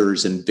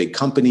 leaders in big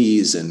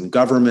companies and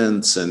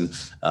governments, and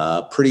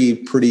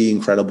pretty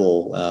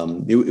incredible.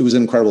 It was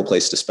an incredible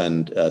place to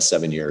spend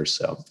 7 years.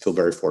 So I feel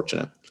very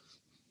fortunate.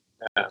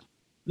 Yeah.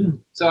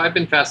 So I've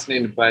been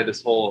fascinated by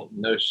this whole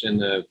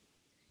notion of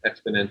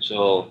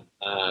exponential,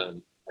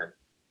 or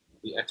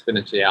the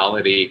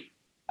exponentiality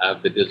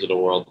of the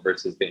digital world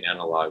versus the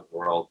analog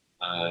world.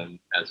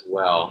 As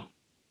well.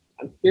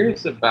 I'm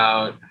curious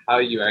about how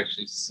you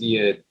actually see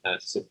it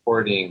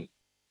supporting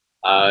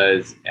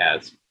us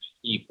as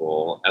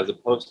people, as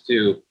opposed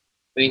to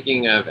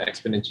thinking of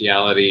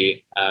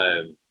exponentiality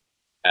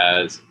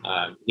as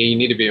you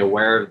need to be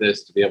aware of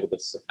this to be able to,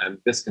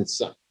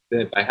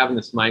 by having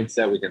this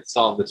mindset, we can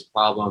solve this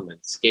problem and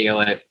scale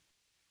it.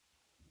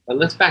 But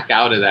let's back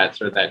out of that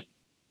sort of that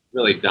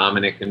really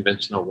dominant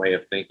conventional way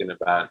of thinking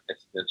about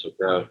exponential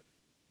growth.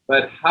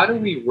 But how do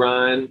we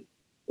run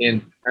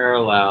in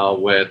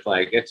parallel with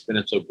like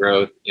exponential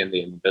growth in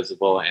the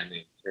invisible and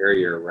the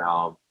interior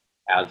realm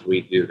as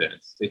we do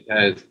this?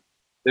 Because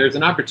there's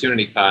an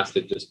opportunity cost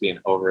of just being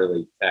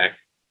overly tech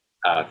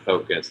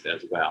focused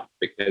as well,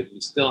 because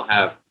you still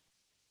have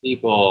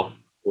people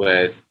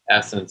with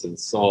essence and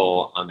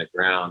soul on the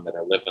ground that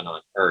are living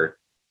on earth.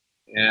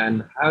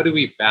 And how do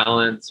we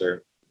balance,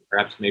 or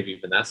perhaps maybe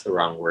even that's the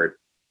wrong word,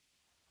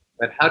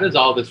 but how does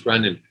all this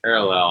run in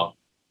parallel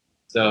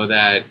so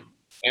that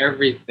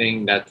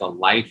everything that's a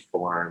life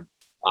form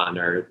on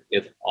Earth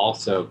is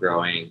also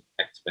growing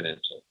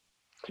exponentially,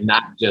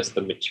 not just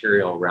the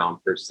material realm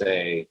per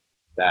se,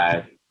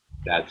 that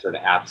sort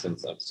of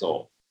absence of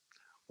soul?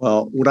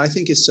 Well, what I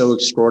think is so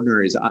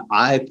extraordinary is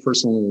I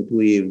personally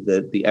believe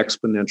that the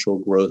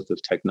exponential growth of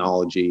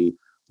technology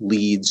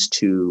leads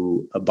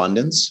to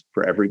abundance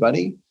for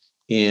everybody,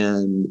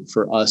 and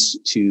for us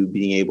to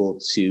being able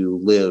to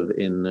live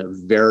in a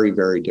very,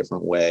 very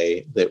different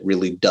way that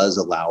really does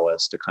allow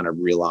us to kind of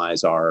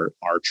realize our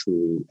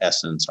true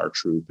essence, our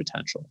true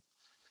potential.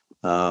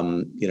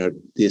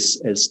 This,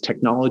 as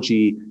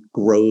technology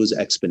grows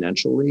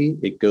exponentially,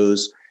 it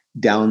goes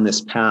down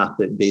this path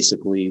that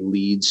basically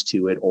leads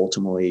to it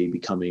ultimately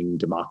becoming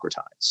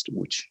democratized,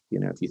 which,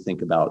 if you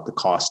think about the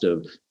cost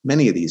of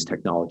many of these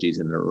technologies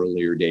in their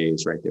earlier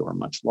days, right, they were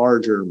much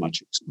larger,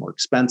 much more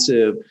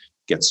expensive,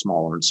 gets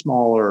smaller and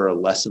smaller,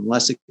 less and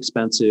less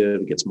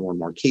expensive, it gets more and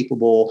more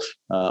capable.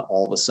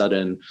 All of a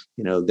sudden,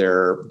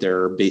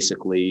 they're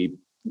basically,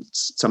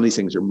 some of these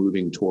things are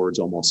moving towards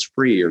almost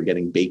free or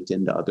getting baked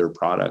into other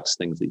products,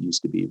 things that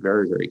used to be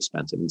very, very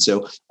expensive. And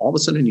so all of a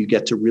sudden you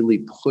get to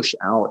really push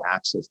out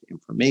access to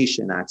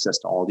information, access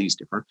to all these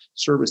different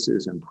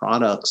services and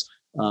products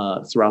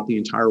throughout the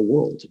entire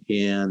world.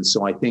 And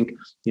so I think,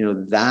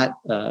 that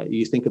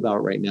you think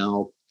about right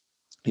now,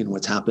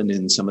 what's happened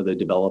in some of the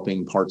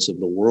developing parts of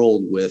the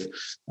world with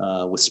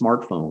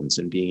smartphones,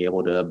 and being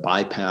able to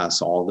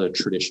bypass all the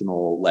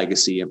traditional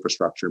legacy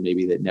infrastructure,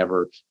 maybe that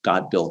never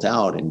got built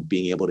out, and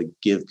being able to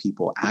give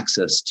people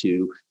access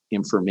to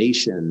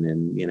information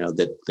and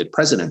that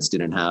presidents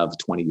didn't have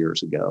 20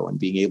 years ago, and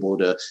being able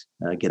to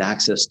get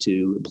access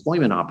to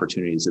employment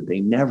opportunities that they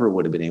never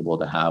would have been able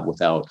to have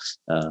without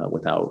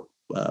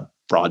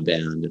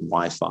broadband and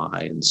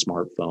Wi-Fi and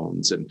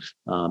smartphones, and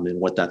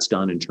what that's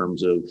done in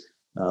terms of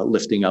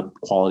lifting up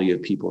quality of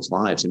people's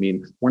lives. I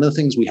mean, one of the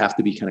things we have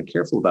to be kind of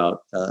careful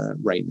about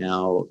right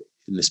now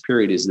in this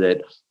period is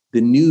that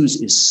the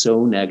news is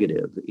so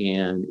negative,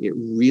 and it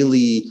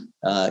really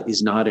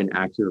is not an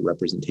accurate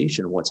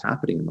representation of what's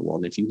happening in the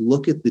world. And if you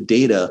look at the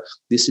data,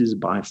 this is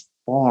by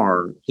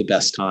far the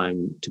best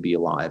time to be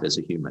alive as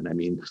a human. I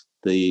mean,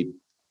 the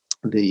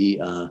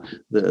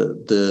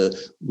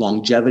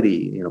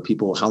longevity,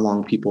 people, how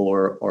long people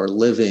are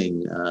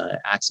living,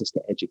 access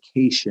to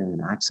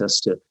education, access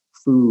to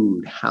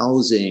food,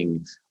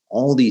 housing,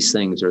 all these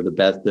things are the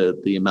best.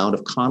 The amount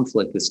of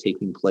conflict that's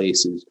taking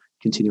place is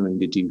continuing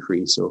to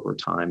decrease over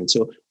time. And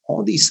so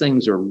all these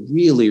things are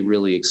really,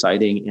 really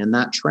exciting. And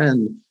that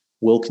trend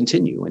will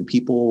continue. And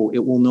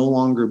it will no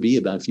longer be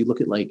about, if you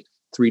look at like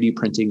 3D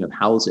printing of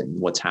housing,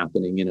 what's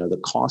happening,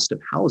 the cost of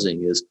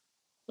housing is,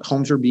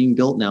 homes are being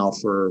built now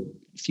for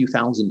a few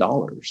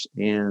 $1,000s.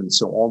 And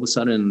so all of a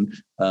sudden,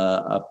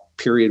 a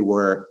period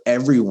where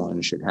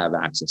everyone should have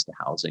access to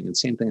housing. And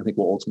same thing I think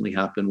will ultimately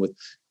happen with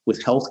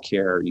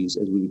healthcare as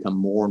we become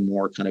more and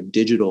more kind of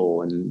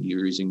digital, and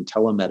you're using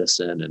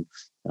telemedicine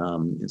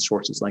and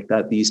sources like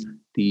that. These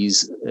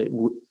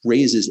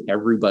raises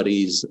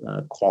everybody's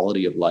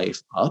quality of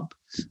life up.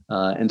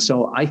 And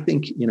so I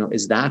think,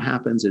 as that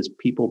happens, as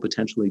people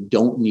potentially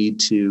don't need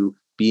to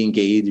be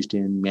engaged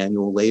in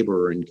manual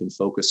labor and can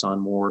focus on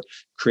more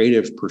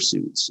creative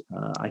pursuits,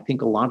 I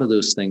think a lot of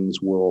those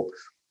things will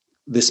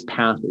this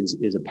path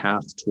is a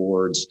path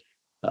towards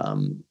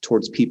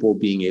people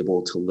being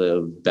able to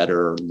live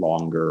better,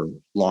 longer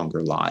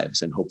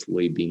lives, and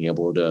hopefully being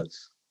able to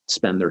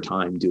spend their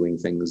time doing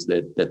things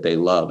that they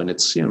love. And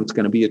it's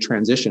going to be a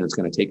transition. It's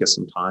going to take us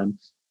some time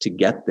to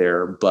get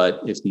there,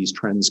 but if these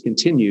trends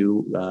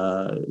continue,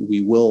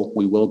 we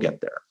will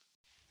get there.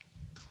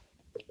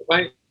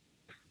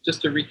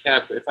 Just to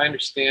recap, if I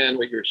understand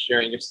what you're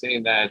sharing, you're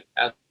saying that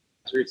as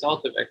a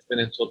result of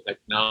exponential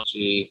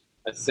technology,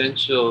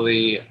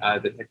 essentially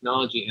the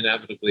technology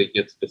inevitably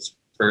gets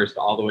dispersed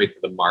all the way to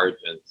the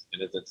margins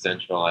and isn't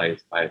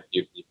centralized by a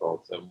few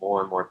people. So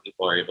more and more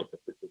people are able to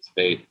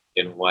participate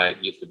in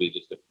what used to be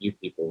just a few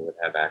people would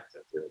have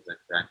access to. Is that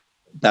correct?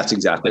 That's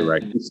exactly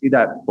right. You see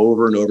that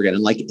over and over again.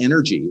 And like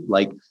energy,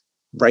 like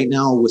right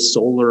now with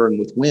solar and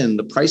with wind,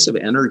 the price of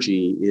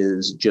energy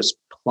is just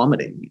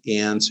plummeting.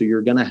 And so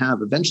you're going to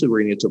have, eventually we're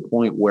going to get to a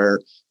point where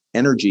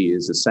energy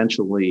is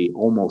essentially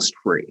almost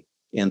free.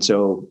 And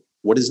so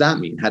what does that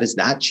mean? How does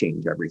that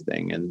change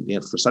everything? And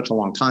for such a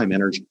long time,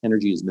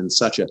 energy has been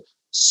such a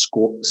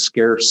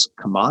scarce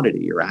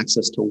commodity, or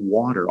access to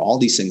water, all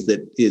these things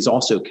that is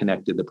also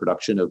connected. The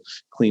production of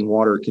clean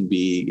water can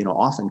be,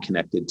 often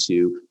connected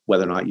to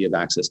whether or not you have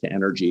access to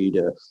energy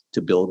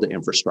to build the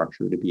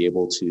infrastructure to be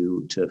able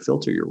to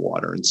filter your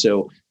water. And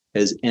so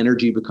as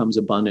energy becomes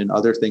abundant,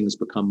 other things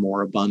become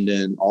more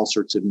abundant, all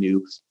sorts of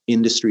new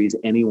industries,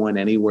 anyone,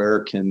 anywhere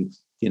can,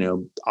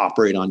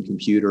 operate on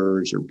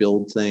computers or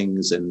build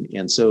things.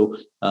 And so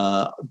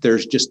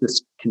there's just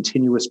this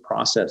continuous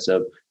process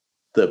of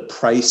the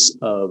price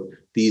of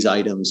these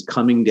items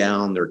coming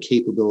down, their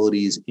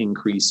capabilities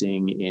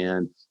increasing.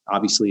 And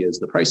obviously, as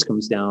the price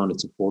comes down,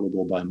 it's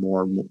affordable by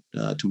more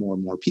to more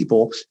and more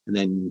people. And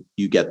then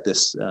you get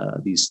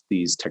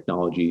these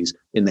technologies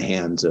in the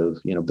hands of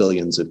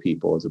billions of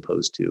people, as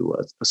opposed to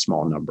a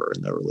small number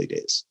in the early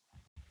days.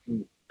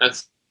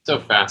 That's so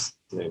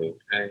fascinating.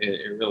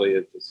 It really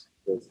is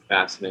just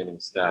fascinating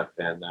stuff.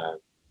 And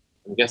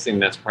I'm guessing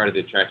that's part of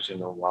the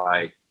attraction of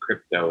why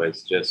crypto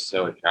is just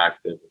so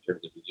attractive in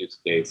terms of the use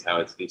case,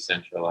 how it's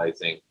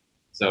decentralizing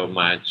so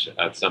much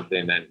of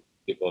something that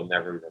people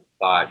never even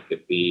thought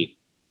could be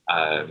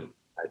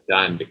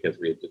done, because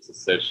we had just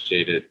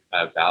associated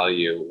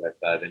value with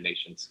the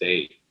nation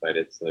state, but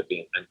it's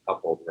being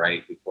uncoupled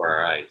right before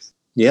our eyes.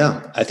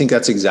 Yeah, I think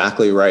that's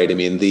exactly right. I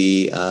mean,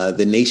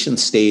 the nation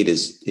state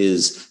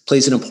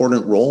plays an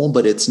important role,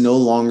 but it's no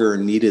longer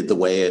needed the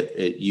way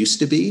it used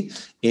to be.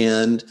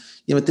 And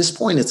at this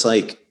point, it's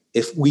like,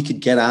 if we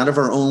could get out of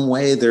our own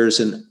way, there's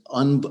I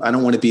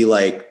don't want to be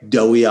like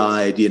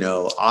doughy-eyed,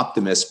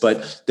 optimist,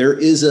 but there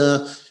is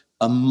a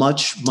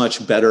much,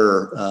 much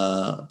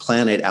better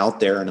planet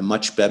out there, and a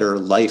much better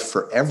life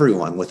for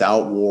everyone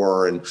without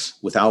war and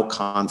without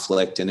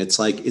conflict. And it's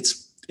like,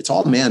 it's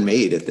all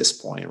man-made at this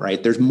point,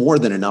 right? There's more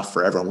than enough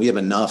for everyone. We have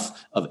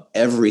enough of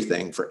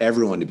everything for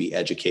everyone to be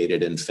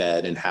educated and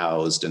fed and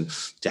housed and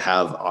to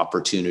have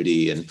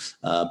opportunity. And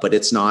but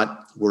it's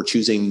not. We're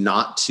choosing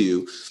not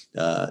to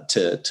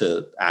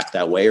act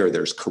that way, or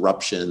there's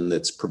corruption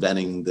that's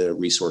preventing the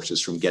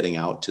resources from getting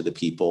out to the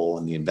people,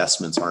 and the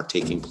investments aren't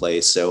taking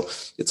place. So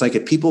it's like,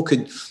 if people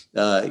could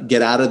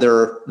get out of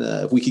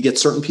if we could get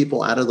certain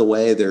people out of the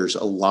way, there's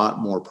a lot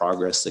more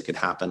progress that could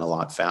happen a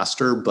lot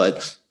faster.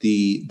 But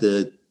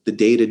the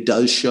data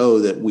does show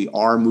that we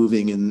are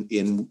moving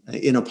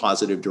in a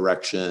positive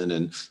direction,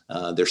 and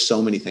there's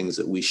so many things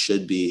that we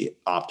should be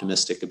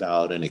optimistic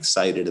about and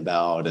excited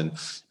about. And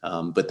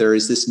but there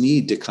is this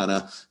need to kind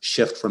of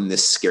shift from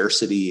this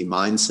scarcity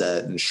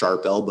mindset and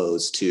sharp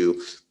elbows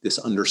to this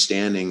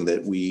understanding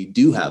that we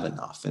do have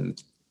enough.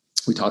 And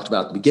we talked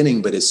about at the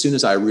beginning, but as soon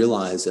as I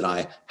realized that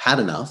I had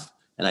enough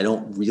and I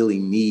don't really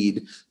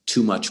need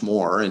too much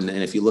more, and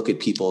if you look at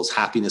people's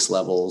happiness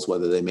levels,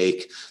 whether they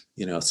make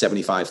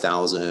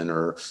 $75,000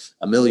 or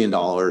 $1 million,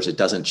 it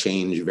doesn't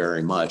change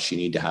very much. You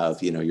need to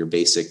have, your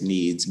basic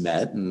needs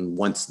met. And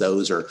once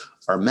those are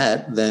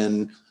met,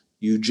 then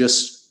you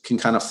just can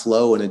kind of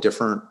flow in a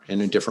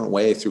different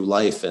way through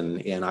life.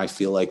 And I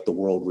feel like the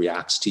world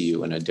reacts to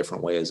you in a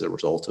different way as a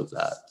result of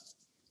that.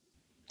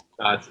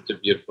 It's such a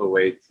beautiful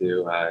way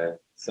to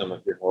sum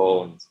up your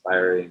whole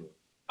inspiring,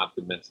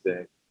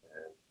 optimistic,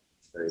 and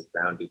very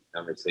grounded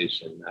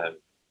conversation.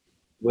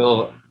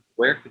 Will,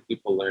 where could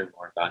people learn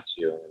more about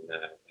you and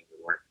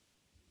your work?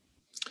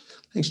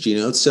 Thanks,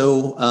 Gino.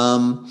 So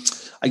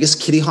I guess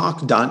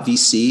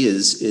kittyhawk.vc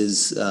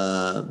is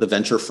the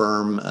venture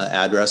firm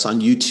address. On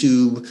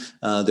YouTube,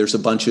 there's a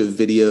bunch of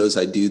videos.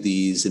 I do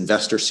these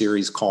investor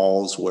series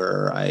calls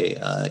where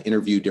I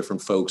interview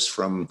different folks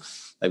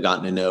I've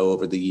gotten to know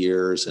over the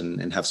years,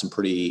 and have some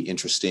pretty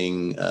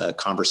interesting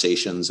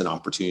conversations and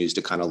opportunities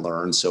to kind of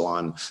learn. So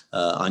on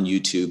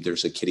YouTube,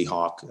 there's a Kitty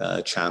Hawk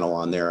channel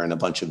on there, and a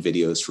bunch of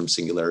videos from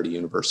Singularity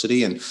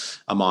University. And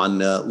I'm on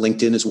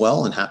LinkedIn as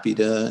well, and happy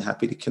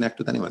to connect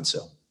with anyone.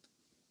 So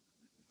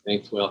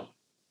thanks, Will.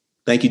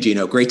 Thank you,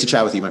 Gino. Great to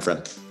chat with you, my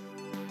friend.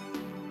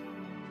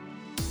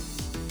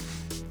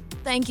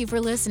 Thank you for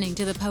listening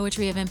to the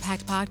Poetry of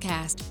Impact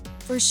podcast.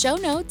 For show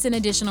notes and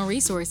additional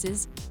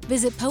resources,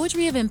 visit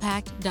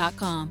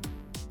poetryofimpact.com.